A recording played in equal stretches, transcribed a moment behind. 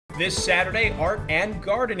This Saturday, art and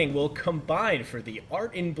gardening will combine for the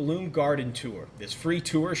Art in Bloom Garden Tour. This free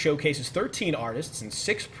tour showcases 13 artists in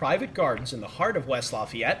 6 private gardens in the heart of West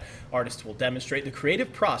Lafayette. Artists will demonstrate the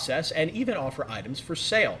creative process and even offer items for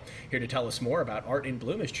sale. Here to tell us more about Art in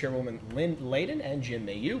Bloom is Chairwoman Lynn Layden and Jim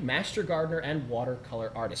Mayu, master gardener and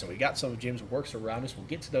watercolor artist. And we've got some of Jim's works around us. We'll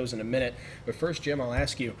get to those in a minute. But first, Jim, I'll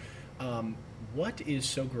ask you, what is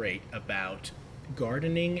so great about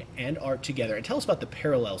gardening and art together, and tell us about the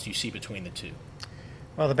parallels you see between the two.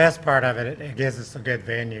 Well, the best part of it gives us a good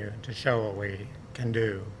venue to show what we can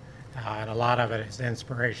do, and a lot of it is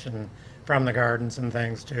inspiration from the gardens and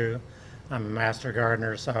things too. I'm a master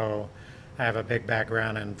gardener, so I have a big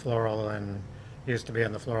background in floral and used to be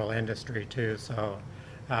in the floral industry too, so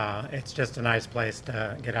it's just a nice place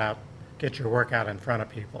to get out, get your work out in front of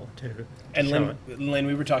people too. And Lynn,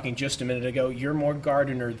 we were talking just a minute ago, you're more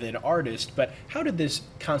gardener than artist, but how did this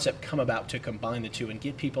concept come about to combine the two and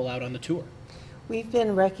get people out on the tour? We've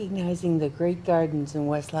been recognizing the great gardens in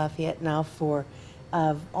West Lafayette now for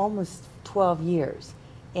almost 12 years,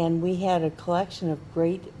 and we had a collection of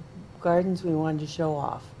great gardens we wanted to show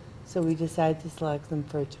off, so we decided to select them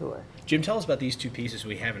for a tour. Jim, tell us about these two pieces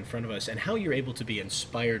we have in front of us and how you're able to be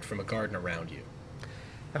inspired from a garden around you.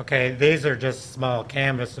 Okay, these are just small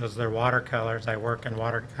canvases. They're watercolors. I work in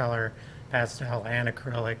watercolor, pastel, and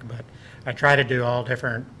acrylic, but I try to do all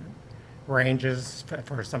different ranges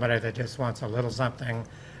for somebody that just wants a little something.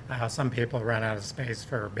 Some people run out of space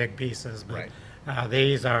for big pieces, but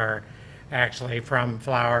these are actually from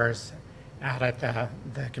flowers out at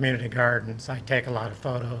the community gardens. I take a lot of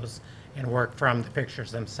photos and work from the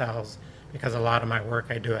pictures themselves because a lot of my work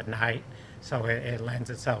I do at night, so it lends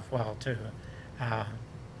itself well to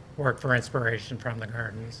work for inspiration from the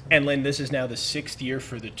gardens. And Lynn, this is now the 6th year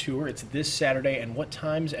for the tour. It's this Saturday, and what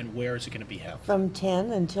times and where is it going to be held? From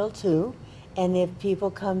 10 until 2, and if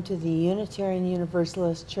people come to the Unitarian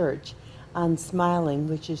Universalist Church on Smiling,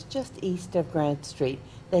 which is just east of Grant Street,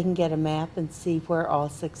 they can get a map and see where all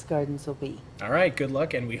 6 gardens will be. All right, good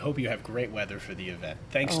luck, and we hope you have great weather for the event.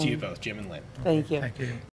 Thanks to you both, Jim and Lynn. Thank you. Thank you.